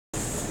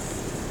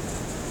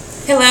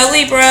Hello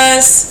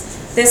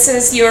Libras, this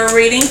is your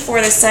reading for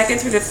the 2nd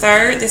through the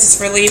 3rd. This is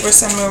for Libra,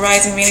 Sun, Moon,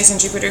 Rising, Venus, and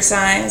Jupiter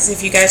signs.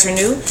 If you guys are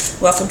new,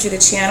 welcome to the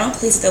channel.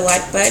 Please hit the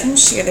like button,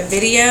 share the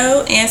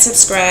video, and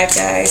subscribe,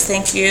 guys.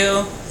 Thank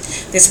you.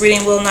 This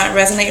reading will not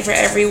resonate for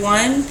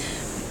everyone.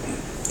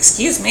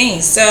 Excuse me.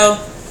 So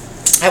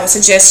I would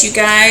suggest you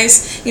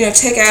guys,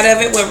 take out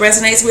of it what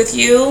resonates with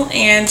you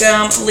and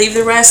leave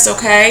the rest,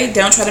 okay?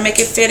 Don't try to make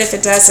it fit if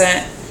it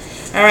doesn't.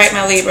 All right,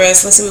 my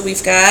Libras, let's see what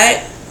we've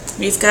got.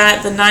 We've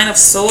got the Nine of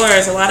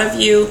Swords. A lot of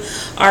you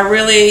are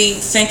really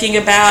thinking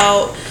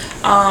about,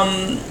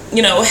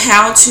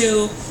 how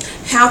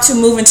to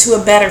move into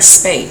a better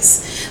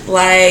space.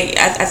 Like,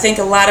 I think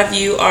a lot of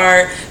you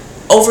are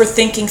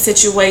overthinking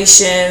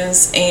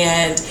situations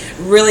and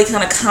really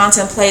kind of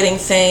contemplating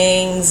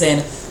things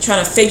and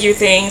trying to figure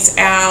things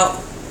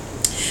out.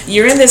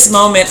 You're in this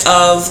moment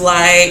of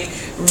like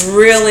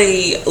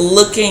really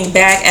looking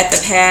back at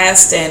the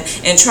past and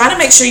trying to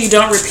make sure you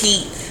don't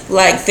repeat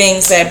like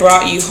things that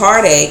brought you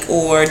heartache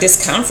or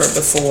discomfort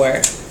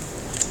before.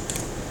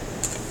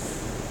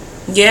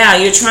 Yeah,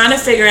 you're trying to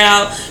figure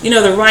out,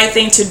 the right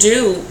thing to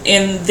do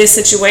in this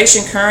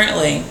situation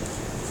currently.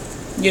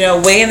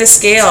 Weighing the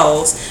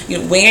scales,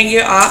 weighing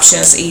your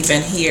options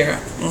even here,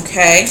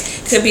 okay?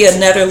 Could be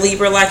another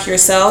Libra like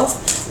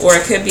yourself, or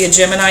it could be a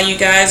Gemini you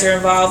guys are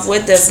involved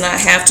with. Does not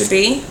have to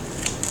be.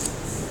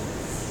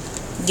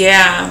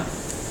 Yeah.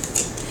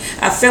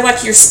 I feel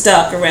like you're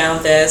stuck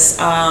around this.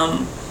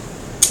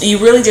 You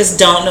really just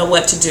don't know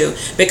what to do,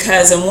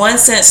 because in one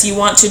sense you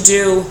want to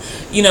do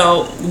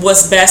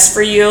what's best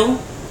for you,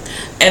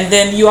 and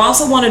then you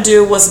also want to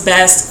do what's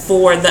best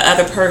for the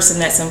other person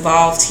that's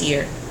involved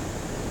here,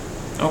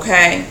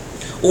 okay,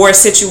 or a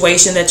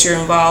situation that you're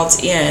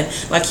involved in.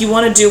 Like, you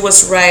want to do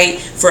what's right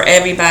for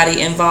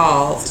everybody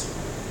involved,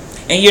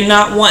 and you're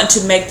not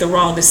wanting to make the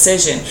wrong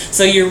decision.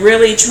 So you're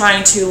really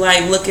trying to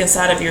like look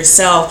inside of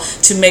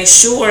yourself to make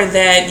sure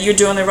that you're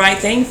doing the right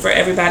thing for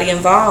everybody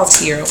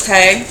involved here,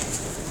 okay?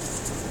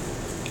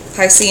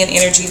 Piscean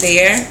energy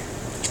there.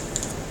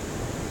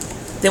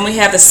 Then we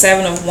have the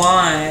Seven of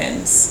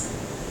Wands.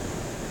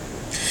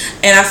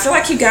 And I feel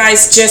like you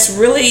guys just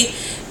really,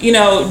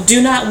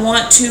 do not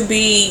want to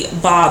be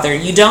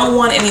bothered. You don't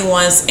want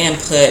anyone's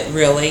input,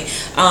 really.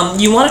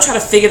 You want to try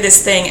to figure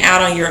this thing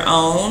out on your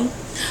own.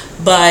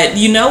 But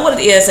you know what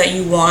it is that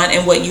you want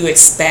and what you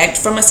expect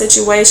from a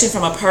situation,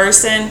 from a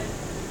person.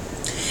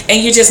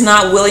 And you're just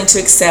not willing to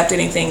accept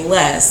anything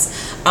less.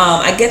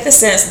 I get the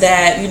sense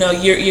that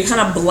you're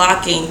kind of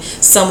blocking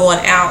someone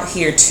out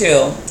here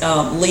too.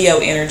 Leo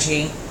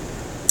energy,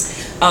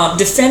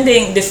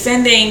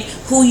 defending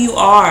who you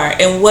are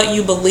and what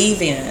you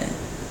believe in,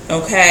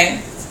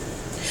 okay?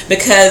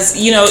 Because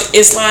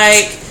it's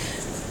like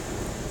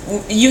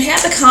you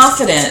have the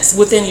confidence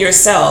within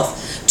yourself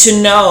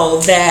to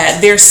know that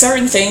there's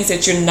certain things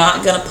that you're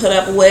not going to put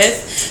up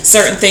with,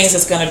 certain things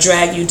that's going to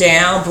drag you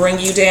down, bring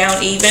you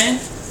down even,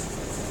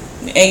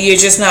 and you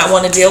just not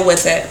want to deal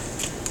with it.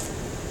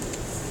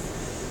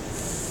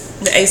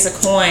 The Ace of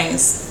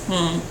Coins.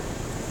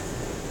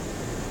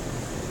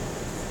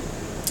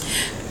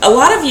 A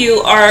lot of you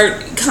are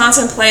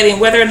contemplating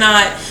whether or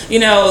not,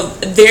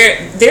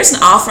 there's an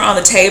offer on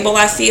the table,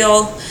 I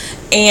feel,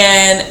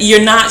 and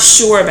you're not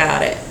sure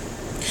about it.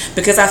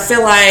 Because I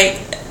feel like,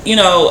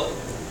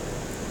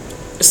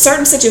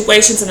 certain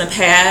situations in the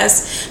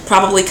past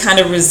probably kind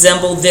of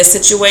resemble this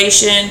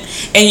situation,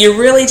 and you're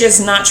really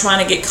just not trying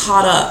to get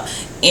caught up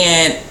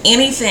in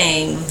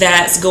anything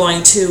that's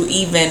going to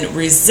even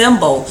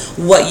resemble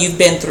what you've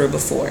been through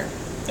before,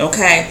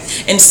 okay?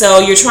 And so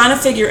you're trying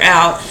to figure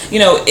out,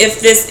 if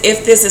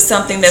this is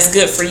something that's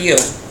good for you,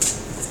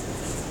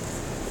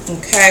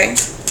 okay?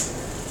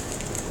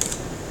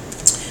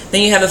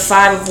 Then you have the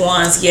Five of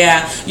Wands.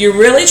 Yeah, you're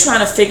really trying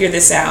to figure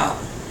this out.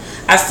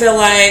 I feel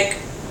like,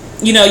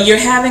 you're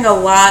having a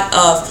lot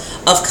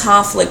of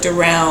conflict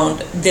around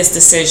this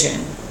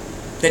decision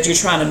that you're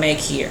trying to make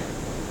here.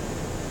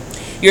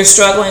 You're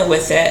struggling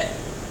with it.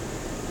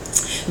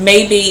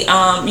 Maybe,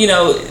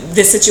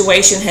 this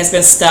situation has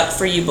been stuck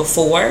for you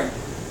before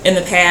in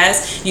the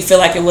past. You feel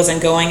like it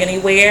wasn't going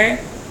anywhere.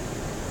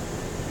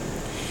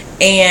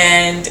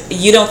 And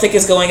you don't think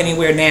it's going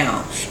anywhere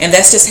now. And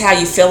that's just how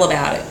you feel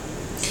about it.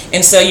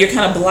 And so you're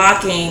kind of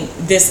blocking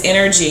this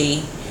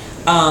energy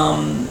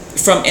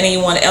from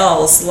anyone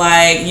else.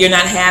 Like, you're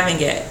not having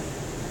it.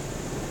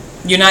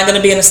 You're not going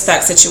to be in a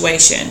stuck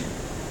situation.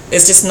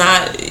 It's just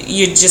not,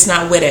 you're just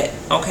not with it,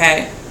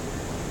 okay?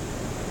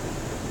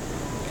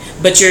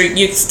 But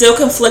you're still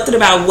conflicted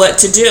about what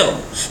to do,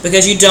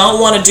 because you don't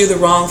want to do the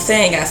wrong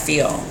thing, I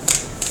feel.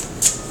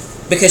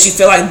 Because you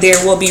feel like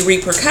there will be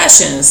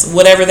repercussions,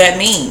 whatever that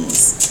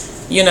means,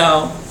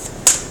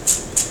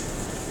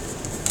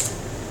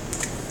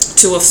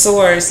 Two of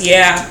Swords,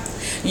 yeah.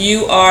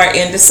 You are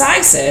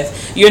indecisive.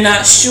 You're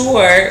not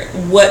sure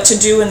what to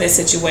do in this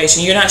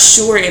situation. You're not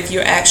sure if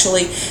you're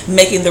actually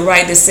making the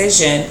right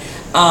decision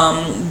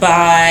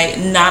by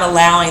not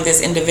allowing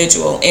this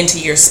individual into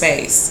your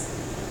space.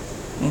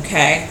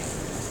 Okay?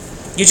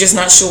 You're just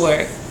not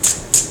sure.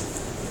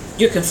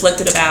 You're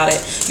conflicted about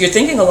it. You're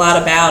thinking a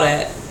lot about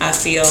it, I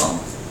feel.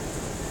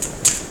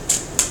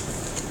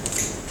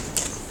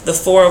 The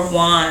Four of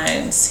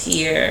Wands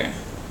here.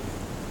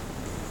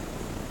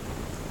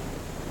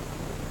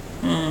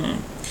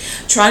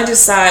 Trying to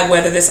decide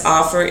whether this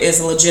offer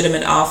is a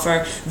legitimate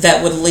offer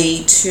that would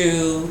lead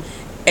to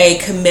a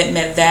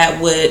commitment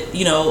that would,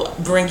 you know,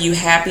 bring you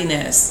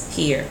happiness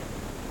here.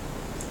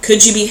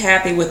 Could you be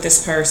happy with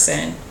this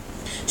person?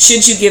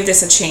 Should you give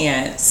this a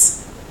chance?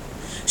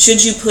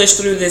 Should you push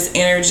through this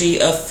energy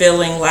of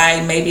feeling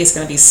like maybe it's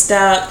going to be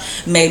stuck?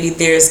 Maybe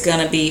there's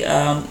going to be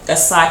a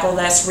cycle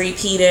that's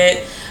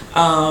repeated.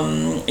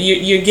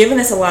 You're giving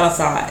this a lot of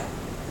thought.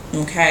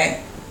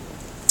 Okay.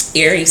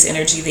 Aries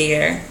energy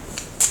there.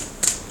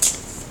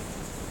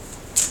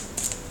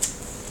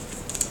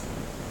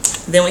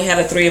 Then we have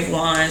the Three of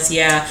Wands.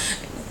 Yeah.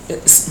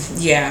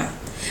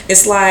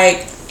 It's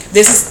like,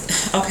 this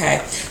is,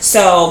 okay.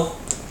 So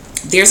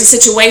there's a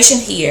situation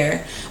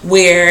here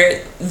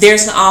where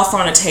there's an offer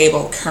on the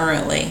table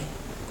currently,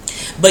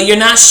 but you're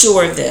not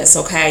sure of this,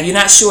 okay? You're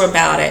not sure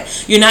about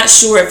it. You're not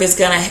sure if it's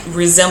going to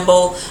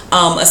resemble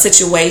a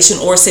situation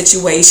or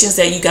situations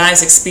that you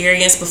guys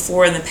experienced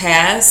before in the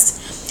past.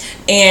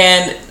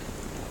 And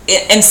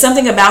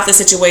something about the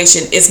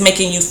situation is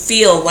making you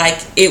feel like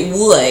it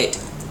would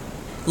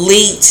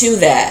lead to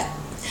that.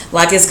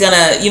 Like it's going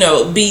to, you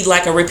know, be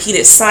like a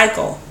repeated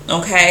cycle,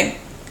 okay?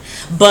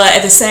 But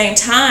at the same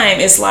time,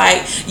 it's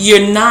like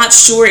you're not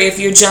sure if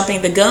you're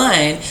jumping the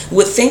gun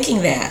with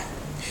thinking that.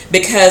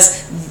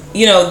 Because,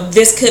 you know,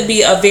 this could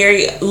be a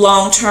very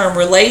long-term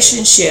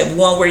relationship,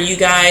 one where you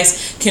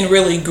guys can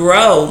really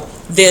grow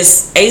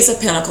this Ace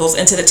of Pentacles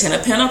into the Ten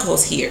of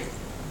Pentacles here.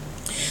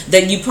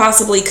 That you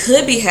possibly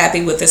could be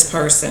happy with this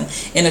person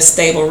in a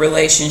stable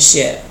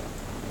relationship.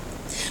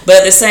 But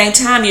at the same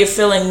time, you're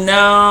feeling,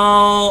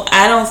 no,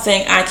 I don't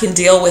think I can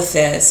deal with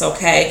this,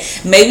 okay?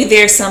 Maybe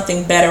there's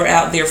something better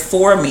out there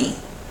for me,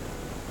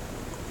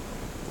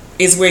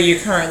 is where you're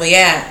currently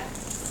at.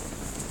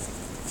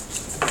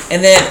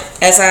 And then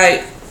as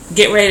I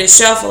get ready to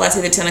shuffle, I see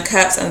the Ten of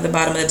Cups under the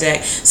bottom of the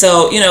deck.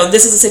 So, you know,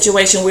 this is a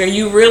situation where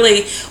you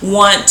really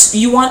want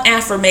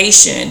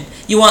affirmation.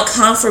 You want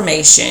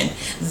confirmation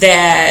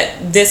that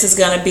this is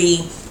going to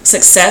be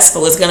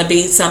successful. It's going to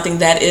be something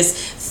that is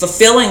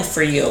fulfilling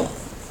for you.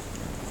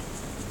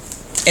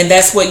 And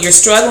that's what you're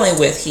struggling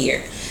with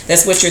here.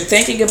 That's what you're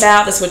thinking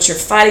about. That's what you're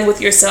fighting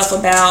with yourself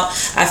about.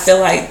 I feel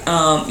like,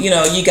 you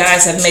know, you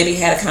guys have maybe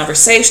had a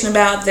conversation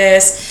about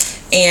this.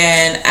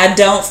 And I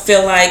don't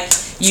feel like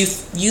you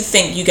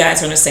think you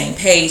guys are on the same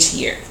page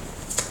here.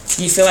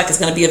 You feel like it's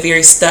going to be a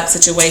very stuck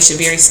situation,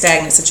 very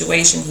stagnant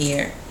situation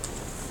here.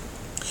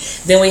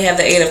 Then we have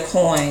the Eight of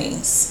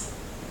Coins.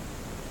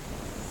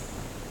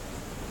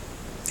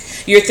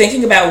 You're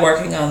thinking about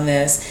working on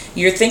this.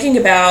 You're thinking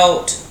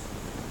about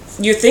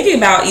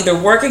either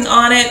working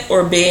on it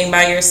or being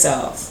by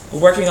yourself.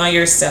 Working on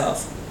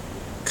yourself.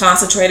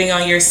 Concentrating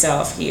on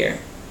yourself here.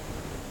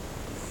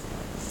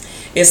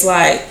 It's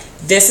like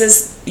this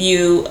is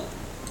you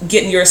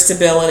getting your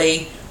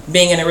stability,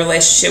 being in a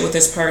relationship with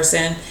this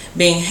person,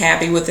 being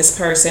happy with this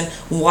person,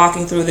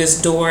 walking through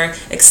this door,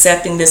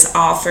 accepting this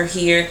offer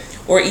here,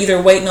 or either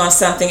waiting on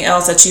something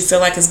else that you feel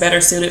like is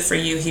better suited for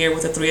you here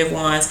with the Three of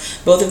Wands.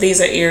 Both of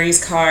these are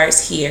Aries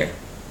cards here.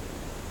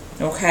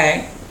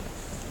 Okay.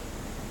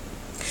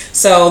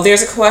 So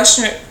there's a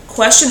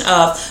question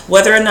of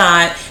whether or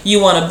not you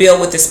want to build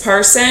with this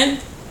person,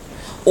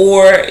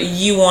 or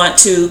you want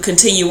to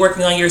continue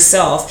working on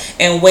yourself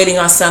and waiting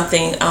on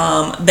something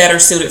better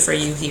suited for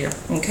you here.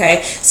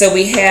 Okay, so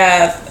we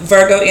have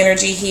Virgo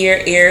energy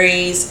here,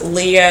 Aries,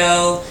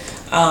 Leo,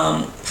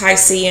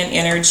 Piscean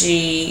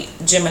energy,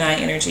 Gemini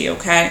energy.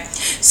 Okay,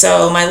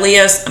 so my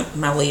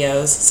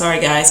Leos, sorry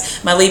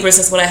guys, my Libras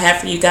is what I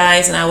have for you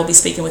guys, and I will be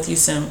speaking with you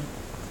soon.